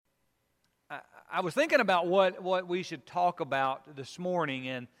I was thinking about what we should talk about this morning,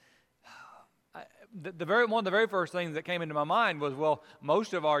 and one of the very first things that came into my mind was, well,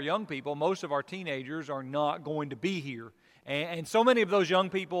 most of our young people, most of our teenagers are not going to be here. And so many of those young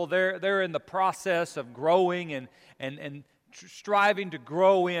people, they're in the process of growing and striving to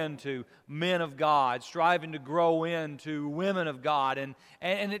grow into men of God, striving to grow into women of God. And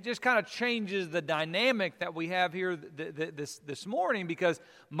it just kind of changes the dynamic that we have here this morning, because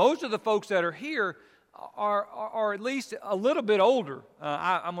most of the folks that are here are at least a little bit older,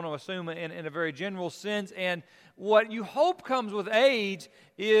 I'm going to assume in a very general sense. And what you hope comes with age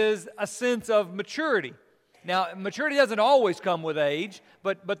is a sense of maturity. Now, maturity doesn't always come with age,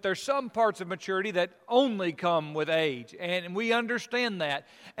 but there's some parts of maturity that only come with age, and we understand that.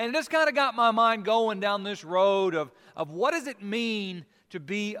 And it just kind of got my mind going down this road of what does it mean to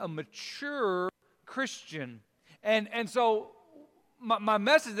be a mature Christian? And so my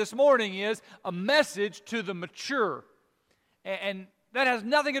message this morning is a message to the mature. And that has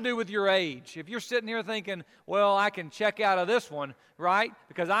nothing to do with your age. If you're sitting here thinking, well, I can check out of this one, right,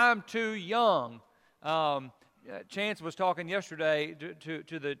 because I'm too young. Chance was talking yesterday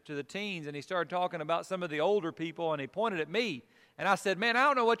to the teens, and he started talking about some of the older people, and he pointed at me. And I said, man, I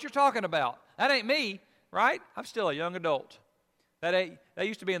don't know what you're talking about. That ain't me, right? I'm still a young adult. That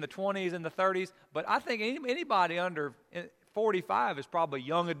used to be in the 20s and the 30s, but I think anybody under 45 is probably a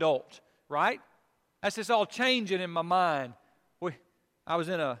young adult, right? That's just all changing in my mind. I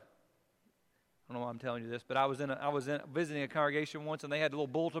don't know why I'm telling you this, but I was visiting a congregation once, and they had little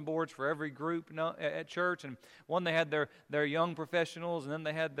bulletin boards for every group at church. And one, they had their young professionals, and then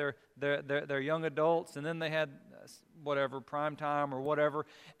they had their young adults, and then they had whatever prime time or whatever.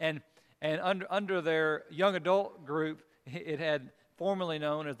 And under their young adult group, it had formerly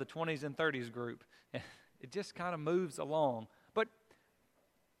known as the 20s and 30s group. It just kind of moves along. But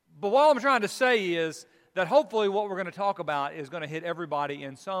what I'm trying to say is that hopefully what we're going to talk about is going to hit everybody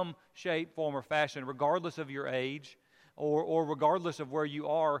in some shape, form, or fashion, regardless of your age or regardless of where you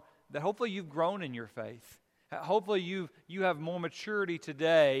are, that hopefully you've grown in your faith. Hopefully you have more maturity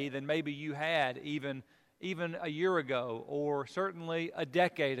today than maybe you had even a year ago or certainly a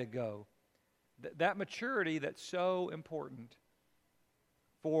decade ago. That maturity that's so important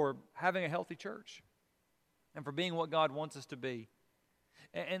for having a healthy church and for being what God wants us to be.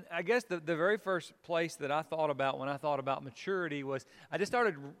 And I guess the very first place that I thought about when I thought about maturity was I just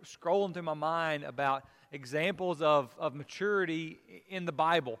started scrolling through my mind about examples of maturity in the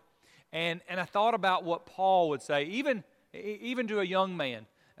Bible. And I thought about what Paul would say, even to a young man.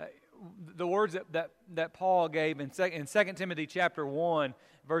 The words that Paul gave in 2 Timothy chapter 1,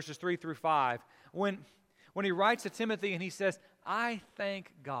 verses 3 through 5. When he writes to Timothy and he says, I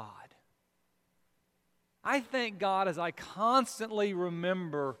thank God. I thank God as I constantly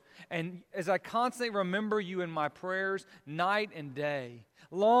remember, and as I constantly remember you in my prayers night and day,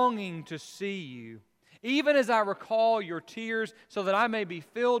 longing to see you, even as I recall your tears, so that I may be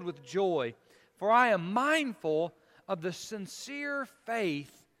filled with joy. For I am mindful of the sincere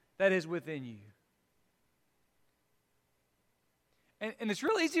faith that is within you. And it's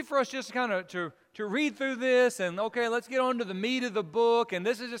really easy for us just kind of to read through this and, okay, let's get on to the meat of the book, and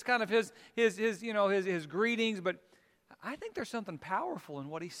this is just kind of his greetings, but I think there's something powerful in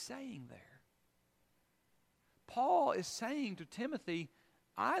what he's saying there. Paul is saying to Timothy,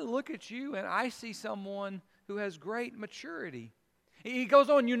 I look at you and I see someone who has great maturity. He goes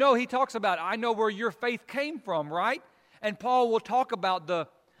on, he talks about, I know where your faith came from, right? And Paul will talk about the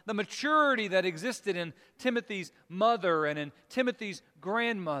maturity that existed in Timothy's mother and in Timothy's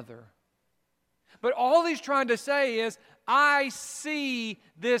grandmother. But all he's trying to say is, I see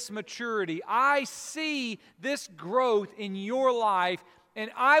this maturity. I see this growth in your life, and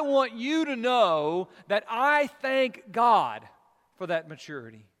I want you to know that I thank God for that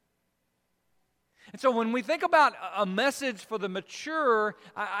maturity. And so when we think about a message for the mature,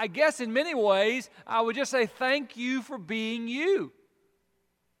 I guess in many ways, I would just say thank you for being you.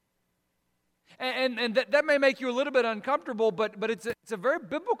 And that may make you a little bit uncomfortable, but it's a very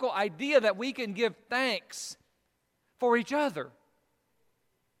biblical idea that we can give thanks for each other.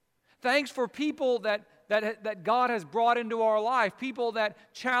 Thanks for people that God has brought into our life, people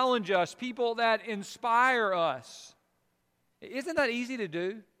that challenge us, people that inspire us. Isn't that easy to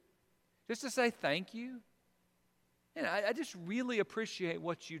do? Just to say thank you? And I just really appreciate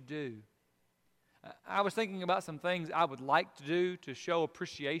what you do. I was thinking about some things I would like to do to show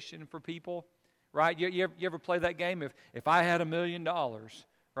appreciation for people. Right? You ever play that game? If I had $1 million,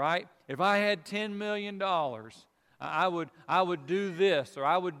 right? If I had $10 million, I would do this or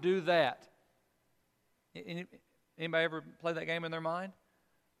I would do that. Anybody ever play that game in their mind?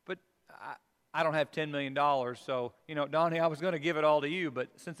 But I don't have $10 million, so, Donnie, I was going to give it all to you, but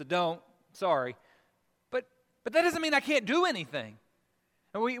since I don't, sorry. But that doesn't mean I can't do anything.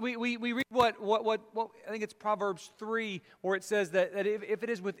 And we read what I think it's Proverbs 3, where it says that if it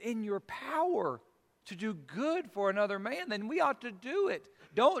is within your power to do good for another man, then we ought to do it.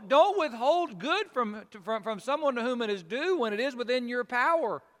 Don't withhold good from someone to whom it is due when it is within your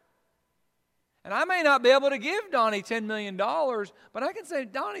power. And I may not be able to give Donnie $10 million, but I can say,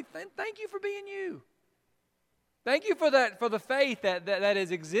 Donnie, thank you for being you. Thank you for the faith that is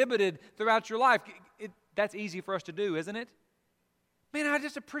exhibited throughout your life. That's easy for us to do, isn't it? Man, I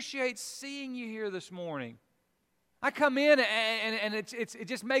just appreciate seeing you here this morning. I come in and it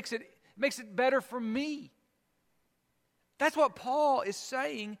just makes it better for me. That's what Paul is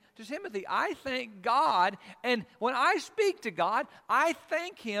saying to Timothy. I thank God, and when I speak to God, I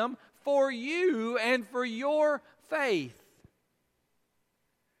thank Him for you and for your faith.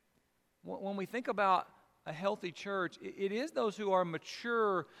 When we think about a healthy church, it is those who are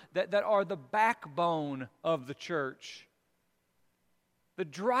mature that are the backbone of the church. The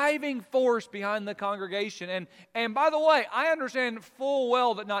driving force behind the congregation. And by the way, I understand full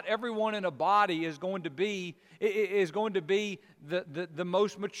well that not everyone in a body is going to be the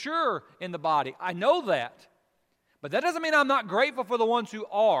most mature in the body. I know that. But that doesn't mean I'm not grateful for the ones who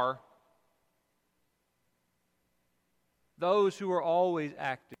are. Those who are always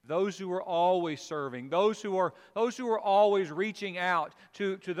active, those who are always serving, those who are always reaching out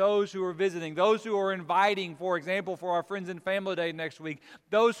to those who are visiting, those who are inviting, for example, for our Friends and Family Day next week,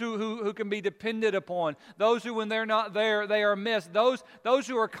 those who can be depended upon, those who when they're not there, they are missed, those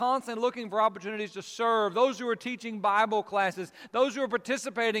who are constantly looking for opportunities to serve, those who are teaching Bible classes, those who are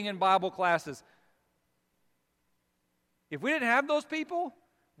participating in Bible classes. If we didn't have those people,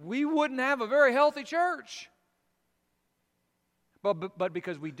 we wouldn't have a very healthy church. But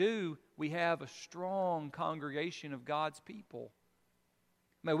because we do, we have a strong congregation of God's people.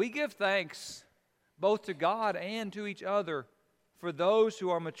 May we give thanks both to God and to each other for those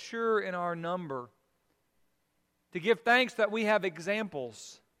who are mature in our number. To give thanks that we have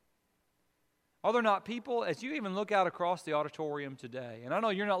examples. Are there not people, as you even look out across the auditorium today, and I know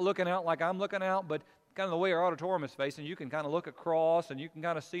you're not looking out like I'm looking out, but kind of the way our auditorium is facing, you can kind of look across and you can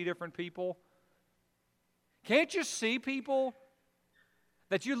kind of see different people. Can't you see people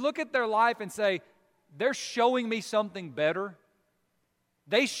that you look at their life and say, they're showing me something better?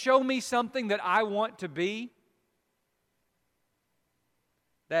 They show me something that I want to be.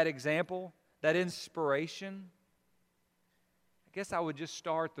 That example, that inspiration. I guess I would just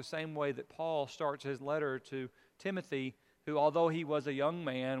start the same way that Paul starts his letter to Timothy, who, although he was a young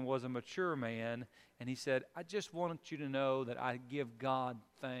man, was a mature man. And he said, I just want you to know that I give God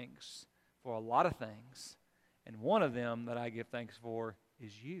thanks for a lot of things. And one of them that I give thanks for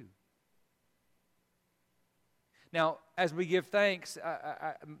is you. Now, as we give thanks,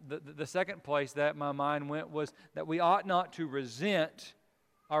 the second place that my mind went was that we ought not to resent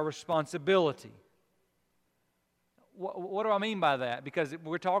our responsibility. What do I mean by that? Because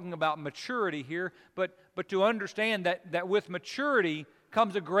we're talking about maturity here, but to understand that with maturity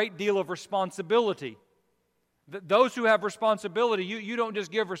comes a great deal of responsibility. Those who have responsibility, you don't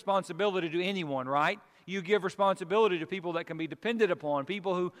just give responsibility to anyone, right? You give responsibility to people that can be depended upon,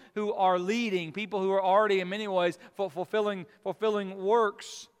 people who are leading, people who are already in many ways fulfilling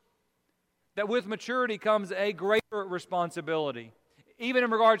works. That with maturity comes a greater responsibility. Even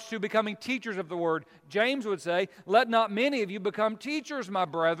in regards to becoming teachers of the Word, James would say, let not many of you become teachers, my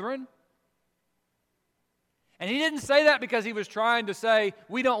brethren. And he didn't say that because he was trying to say,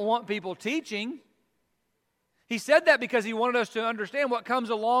 we don't want people teaching. He said that because he wanted us to understand what comes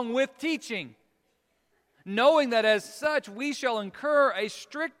along with teaching, knowing that as such we shall incur a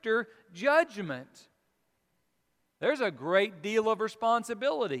stricter judgment. There's a great deal of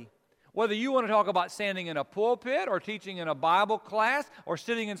responsibility. Whether you want to talk about standing in a pulpit or teaching in a Bible class or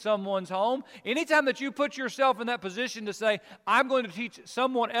sitting in someone's home, anytime that you put yourself in that position to say, I'm going to teach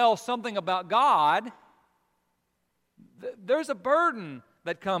someone else something about God, there's a burden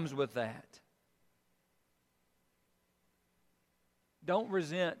that comes with that. Don't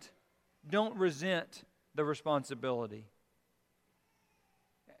resent the responsibility.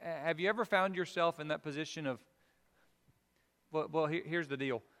 Have you ever found yourself in that position of, well, here's the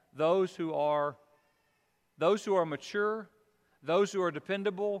deal. Those who are mature, those who are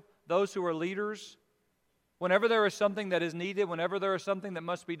dependable, those who are leaders, whenever there is something that is needed, whenever there is something that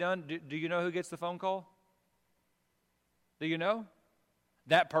must be done, do you know who gets the phone call? Do you know?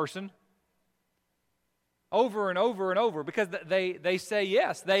 That person. over and over and over because they say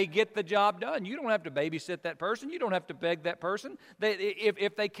yes. They get the job done. You don't have to babysit that person. You don't have to beg that person.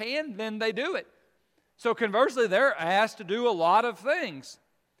 If they can, then they do it. So conversely, they're asked to do a lot of things.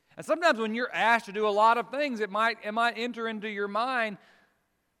 And sometimes when you're asked to do a lot of things, it might enter into your mind,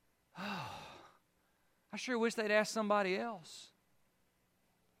 oh, I sure wish they'd ask somebody else.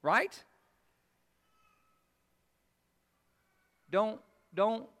 Right? Don't,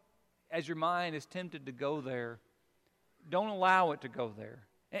 as your mind is tempted to go there, don't allow it to go there.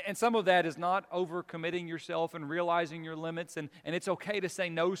 And some of that is not overcommitting yourself and realizing your limits, and it's okay to say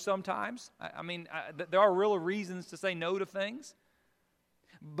no sometimes. There are real reasons to say no to things.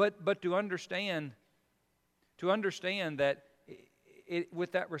 But to understand that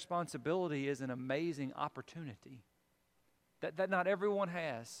with that responsibility is an amazing opportunity that not everyone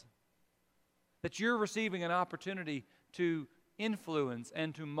has. That you're receiving an opportunity to influence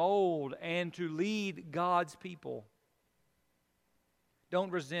and to mold and to lead God's people.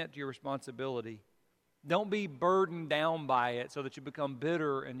 Don't resent your responsibility. Don't be burdened down by it so that you become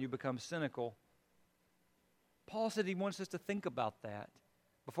bitter and you become cynical. Paul said he wants us to think about that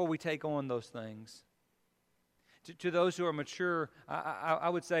before we take on those things. To those who are mature, I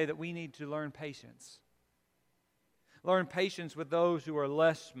would say that we need to learn patience. Learn patience with those who are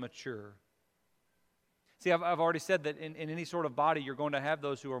less mature. See, I've already said that in any sort of body, you're going to have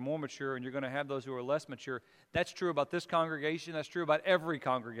those who are more mature and you're going to have those who are less mature. That's true about this congregation. That's true about every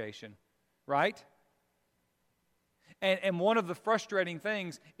congregation, right? And one of the frustrating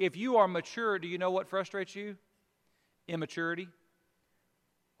things, if you are mature, do you know what frustrates you? Immaturity.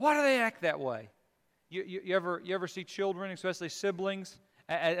 Why do they act that way? You ever see children, especially siblings,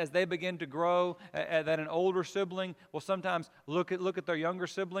 as they begin to grow, that an older sibling will sometimes look at their younger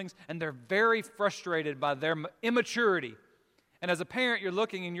siblings, and they're very frustrated by their immaturity. And as a parent, you're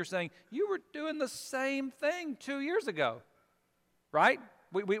looking and you're saying, you were doing the same thing 2 years ago, right?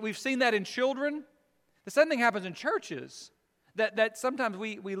 We've seen that in children. The same thing happens in churches, that sometimes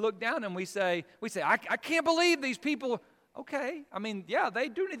we look down and we say, I can't believe these people. Okay, yeah, they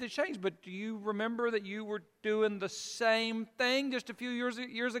do need to change, but do you remember that you were doing the same thing just a few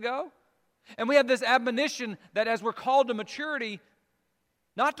years ago? And we have this admonition that as we're called to maturity,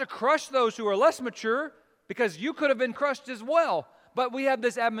 not to crush those who are less mature, because you could have been crushed as well, but we have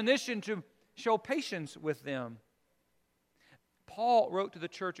this admonition to show patience with them. Paul wrote to the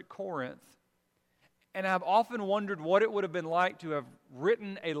church at Corinth, and I've often wondered what it would have been like to have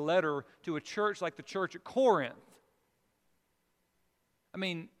written a letter to a church like the church at Corinth.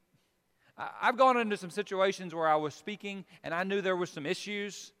 I've gone into some situations where I was speaking and I knew there were some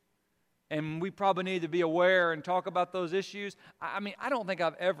issues and we probably need to be aware and talk about those issues. I don't think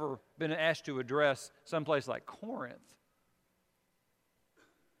I've ever been asked to address someplace like Corinth.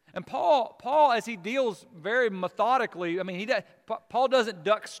 And Paul, as he deals very methodically, Paul doesn't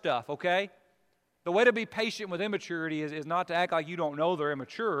duck stuff, okay? The way to be patient with immaturity is not to act like you don't know they're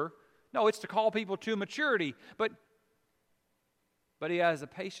immature. No, it's to call people to maturity. But he has a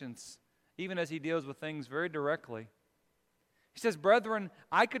patience, even as he deals with things very directly. He says, "Brethren,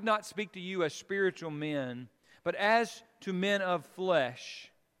 I could not speak to you as spiritual men, but as to men of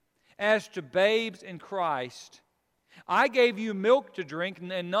flesh, as to babes in Christ. I gave you milk to drink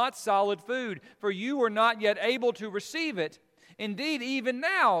and not solid food, for you were not yet able to receive it. Indeed, even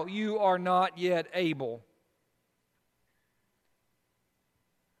now you are not yet able."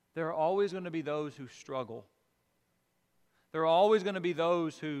 There are always going to be those who struggle. There are always going to be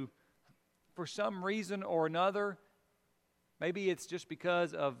those who, for some reason or another, maybe it's just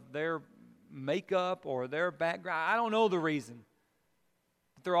because of their makeup or their background, I don't know the reason,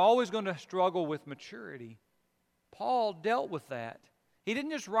 but they're always going to struggle with maturity. Paul dealt with that. He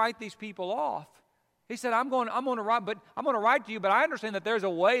didn't just write these people off. He said, I'm going to write to you, but I understand that there's a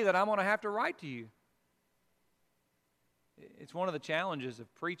way that I'm going to have to write to you. It's one of the challenges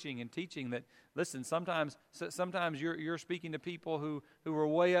of preaching and teaching that, listen, sometimes you're speaking to people who are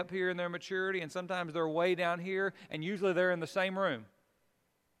way up here in their maturity, and sometimes they're way down here, and usually they're in the same room.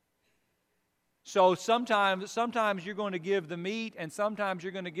 So sometimes you're going to give the meat, and sometimes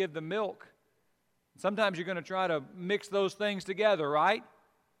you're going to give the milk. Sometimes you're going to try to mix those things together, right?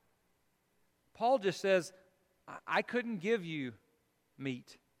 Paul just says, I couldn't give you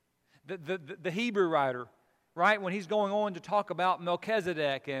meat. The Hebrew writer, right, when he's going on to talk about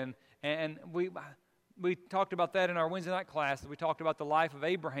Melchizedek, and we talked about that in our Wednesday night class. We talked about the life of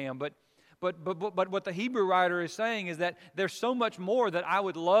Abraham, but what the Hebrew writer is saying is that there's so much more that I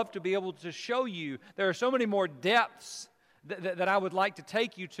would love to be able to show you. There are so many more depths that I would like to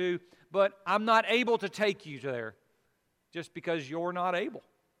take you to, but I'm not able to take you there just because you're not able.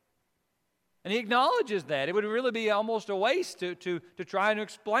 And he acknowledges that. It would really be almost a waste to try and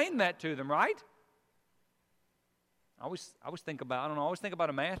explain that to them, right? I always think about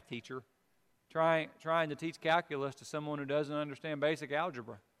a math teacher trying to teach calculus to someone who doesn't understand basic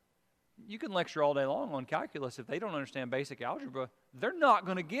algebra. You can lecture all day long on calculus. If they don't understand basic algebra, they're not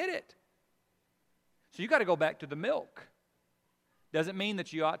going to get it. So you got to go back to the milk. Doesn't mean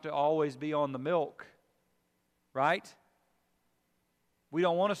that you ought to always be on the milk, right? We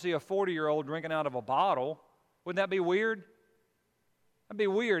don't want to see a 40-year-old drinking out of a bottle. Wouldn't that be weird? That'd be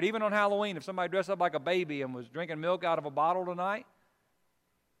weird. Even on Halloween, if somebody dressed up like a baby and was drinking milk out of a bottle tonight,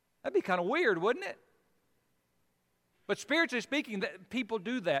 that'd be kind of weird, wouldn't it? But spiritually speaking, people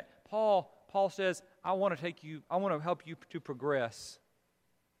do that. Paul says, I want to help you to progress.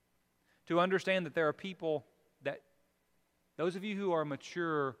 To understand that there are people that those of you who are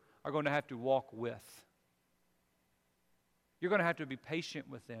mature are going to have to walk with. You're going to have to be patient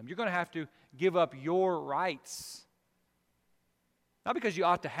with them. You're going to have to give up your rights. Not because you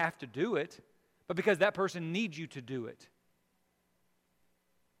ought to have to do it, but because that person needs you to do it.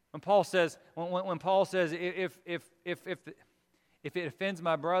 When Paul says, if it offends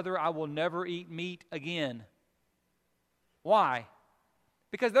my brother, I will never eat meat again. Why?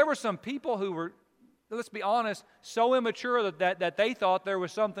 Because there were some people who were, let's be honest, so immature that they thought there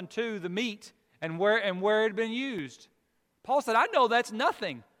was something to the meat and where it had been used. Paul said, I know that's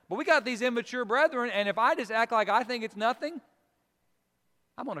nothing, but we got these immature brethren, and if I just act like I think it's nothing,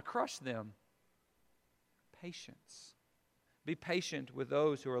 I'm going to crush them. Patience. Be patient with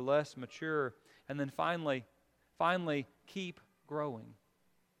those who are less mature. And then finally, keep growing.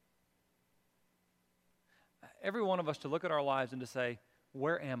 Every one of us to look at our lives and to say,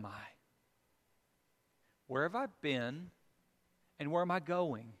 where am I? Where have I been? And where am I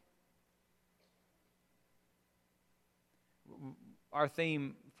going? Our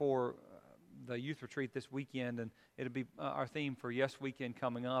theme for the youth retreat this weekend, and it'll be our theme for Yes Weekend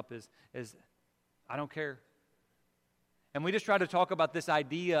coming up is I don't care. And we just try to talk about this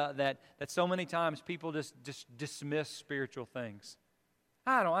idea that so many times people just dismiss spiritual things.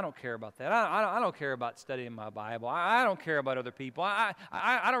 I don't care about that. I don't care about studying my Bible. I don't care about other people. I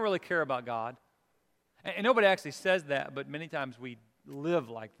don't really care about God. And nobody actually says that, but many times we live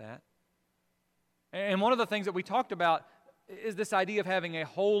like that. And one of the things that we talked about is this idea of having a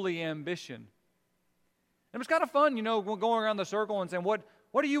holy ambition. And it was kind of fun, going around the circle and saying, what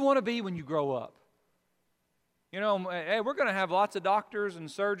do you want to be when you grow up? Hey, we're going to have lots of doctors and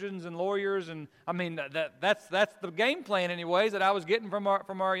surgeons and lawyers, and I mean that's the game plan, anyways, that I was getting from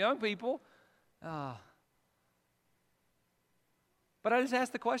our young people. But I just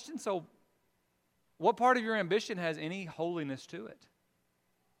asked the question: so, what part of your ambition has any holiness to it?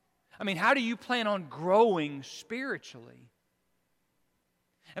 I mean, how do you plan on growing spiritually?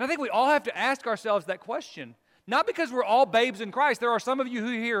 And I think we all have to ask ourselves that question. Not because we're all babes in Christ. There are some of you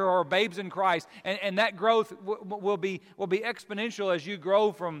who here are babes in Christ, and that growth will be exponential as you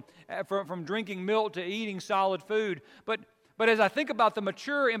grow from drinking milk to eating solid food. But as I think about the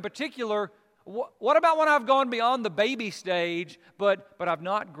mature in particular, what about when I've gone beyond the baby stage, but I've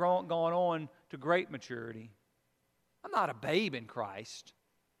not gone on to great maturity? I'm not a babe in Christ,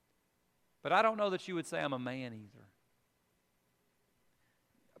 but I don't know that you would say I'm a man either.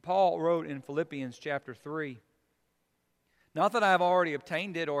 Paul wrote in Philippians chapter 3, not that I have already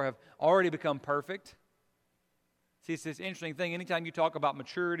obtained it or have already become perfect. See, it's this interesting thing. Anytime you talk about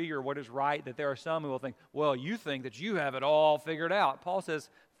maturity or what is right, that there are some who will think, well, you think that you have it all figured out. Paul says,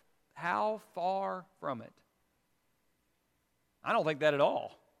 how far from it? I don't think that at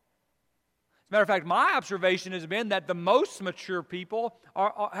all. As a matter of fact, my observation has been that the most mature people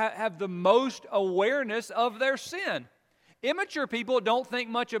have the most awareness of their sin. Immature people don't think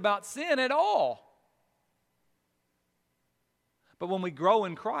much about sin at all. But when we grow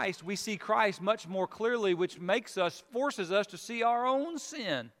in Christ, we see Christ much more clearly, which forces us to see our own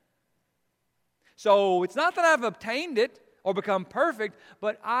sin. So it's not that I've obtained it or become perfect,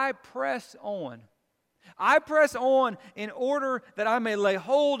 but I press on. I press on in order that I may lay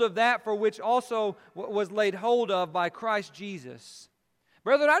hold of that for which also was laid hold of by Christ Jesus.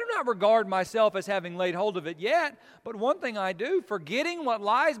 Brethren, I do not regard myself as having laid hold of it yet, but one thing I do, forgetting what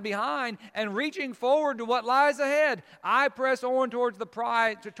lies behind and reaching forward to what lies ahead, I press on towards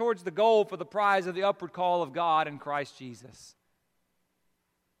the goal for the prize of the upward call of God in Christ Jesus.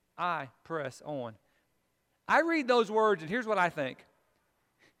 I press on. I read those words, and here's what I think.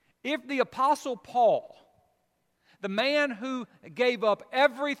 If the Apostle Paul, the man who gave up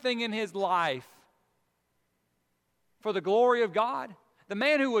everything in his life for the glory of God, the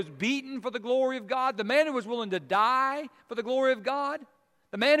man who was beaten for the glory of God, the man who was willing to die for the glory of God,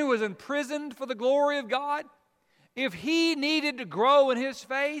 the man who was imprisoned for the glory of God, if he needed to grow in his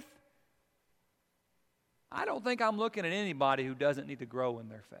faith, I don't think I'm looking at anybody who doesn't need to grow in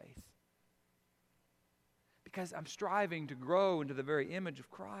their faith. Because I'm striving to grow into the very image of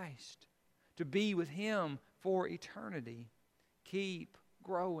Christ, to be with Him for eternity. Keep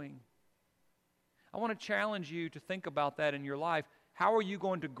growing. I want to challenge you to think about that in your life. How are you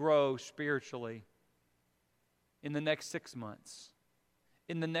going to grow spiritually in the next 6 months,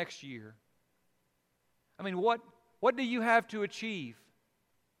 in the next year? I mean, what do you have to achieve?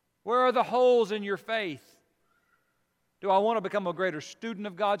 Where are the holes in your faith? Do I want to become a greater student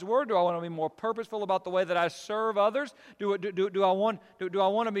of God's Word? Do I want to be more purposeful about the way that I serve others? Do I want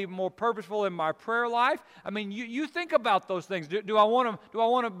to be more purposeful in my prayer life? I mean, you think about those things. Do I want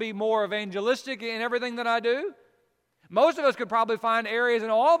to be more evangelistic in everything that I do? Most of us could probably find areas in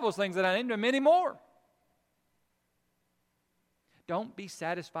all of those things that I named, and many more. Don't be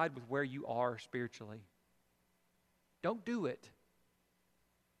satisfied with where you are spiritually. Don't do it.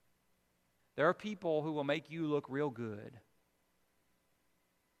 There are people who will make you look real good.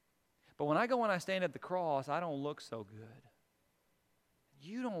 But when I go and I stand at the cross, I don't look so good.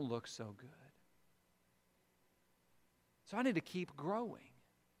 You don't look so good. So I need to keep growing.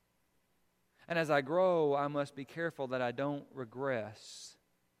 And as I grow, I must be careful that I don't regress.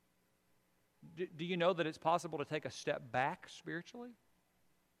 Do you know that it's possible to take a step back spiritually?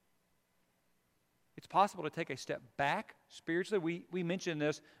 It's possible to take a step back spiritually. We mentioned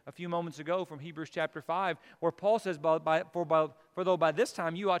this a few moments ago from Hebrews chapter 5, where Paul says, for though by this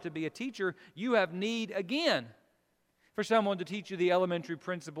time you ought to be a teacher, you have need again for someone to teach you the elementary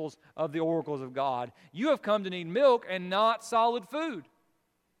principles of the oracles of God. You have come to need milk and not solid food.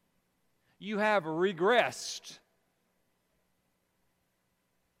 You have regressed.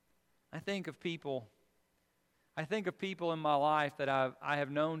 I think of people in my life that I have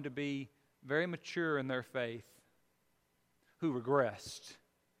known to be very mature in their faith, who regressed.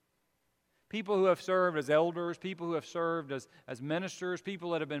 People who have served as elders, people who have served as ministers, people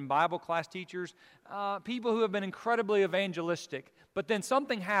that have been Bible class teachers, people who have been incredibly evangelistic. But then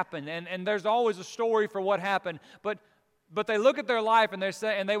something happened, and there's always a story for what happened. But they look at their life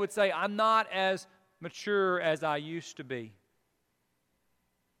and they would say, I'm not as mature as I used to be.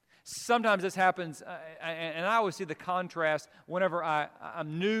 Sometimes this happens, and I always see the contrast whenever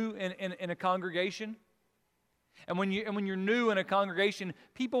I'm new in a congregation. And when you're new in a congregation,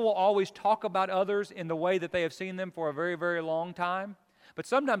 people will always talk about others in the way that they have seen them for a very, very long time. But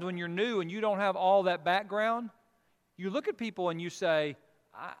sometimes when you're new and you don't have all that background, you look at people and you say,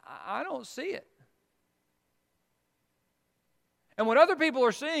 I don't see it. And what other people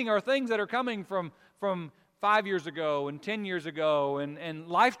are seeing are things that are coming from 5 years ago and 10 years ago and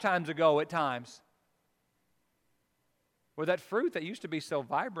lifetimes ago at times, where that fruit that used to be so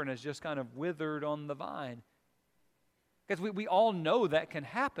vibrant has just kind of withered on the vine. Because we all know that can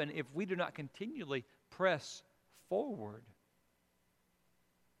happen if we do not continually press forward.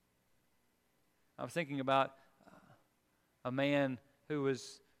 I was thinking about a man who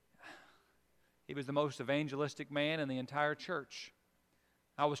was the most evangelistic man in the entire church.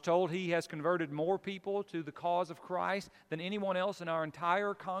 I was told he has converted more people to the cause of Christ than anyone else in our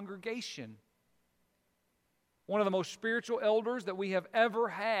entire congregation. One of the most spiritual elders that we have ever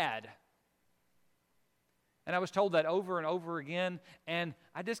had. And I was told that over and over again, and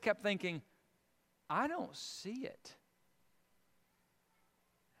I just kept thinking, I don't see it.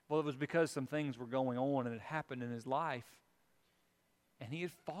 Well, it was because some things were going on and it happened in his life, and he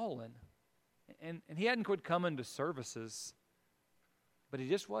had fallen. And he hadn't quit coming to services, but he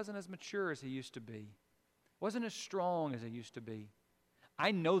just wasn't as mature as he used to be. Wasn't as strong as he used to be.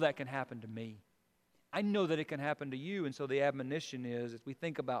 I know that can happen to me. I know that it can happen to you, and so the admonition is, as we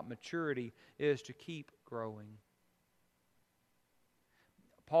think about maturity, is to keep growing.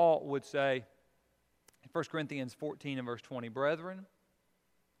 Paul would say in 1 Corinthians 14 and verse 20, brethren,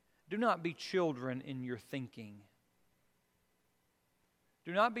 do not be children in your thinking.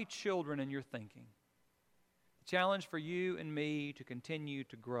 Do not be children in your thinking. The challenge for you and me to continue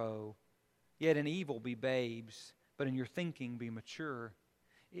to grow, yet in evil be babes, but in your thinking be mature.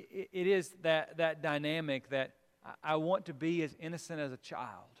 It is that dynamic that I want to be as innocent as a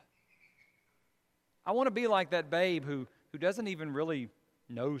child. I want to be like that babe who doesn't even really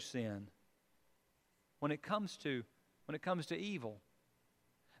know sin when it comes to evil.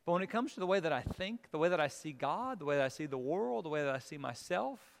 But when it comes to the way that I think, the way that I see God, the way that I see the world, the way that I see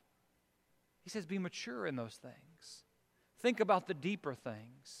myself, he says be mature in those things. Think about the deeper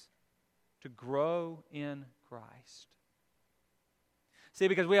things to grow in Christ. See,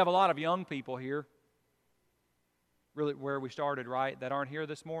 because we have a lot of young people here, really where we started, right, that aren't here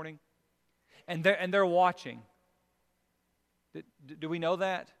this morning. And they're watching. Do we know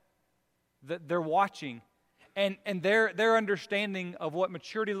that? That they're watching. And their understanding of what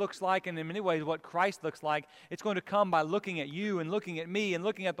maturity looks like, and in many ways what Christ looks like, it's going to come by looking at you and looking at me and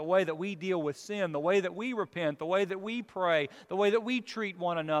looking at the way that we deal with sin, the way that we repent, the way that we pray, the way that we treat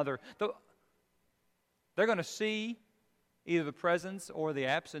one another. They're going to see either the presence or the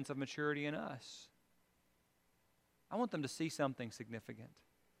absence of maturity in us. I want them to see something significant.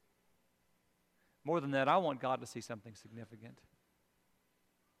 More than that, I want God to see something significant.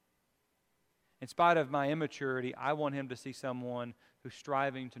 In spite of my immaturity, I want Him to see someone who's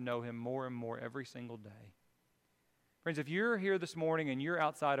striving to know Him more and more every single day. Friends, if you're here this morning and you're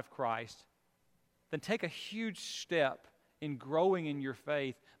outside of Christ, then take a huge step in growing in your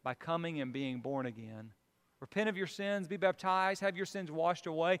faith by coming and being born again. Repent of your sins, be baptized, have your sins washed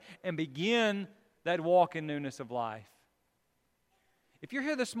away, and begin that walk in newness of life. If you're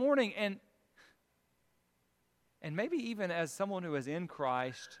here this morning and maybe even as someone who is in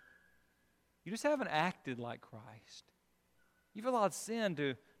Christ, you just haven't acted like Christ. You've allowed sin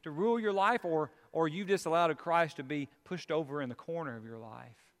to rule your life, or you've just allowed Christ to be pushed over in the corner of your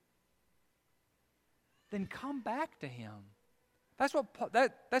life. Then come back to Him. That's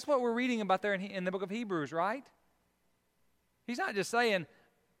what we're reading about there in the book of Hebrews, right? He's not just saying,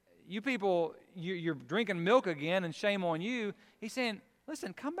 you people, you're drinking milk again and shame on you. He's saying,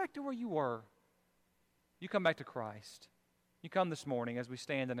 listen, come back to where you were. You come back to Christ. You come this morning as we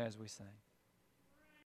stand and as we sing.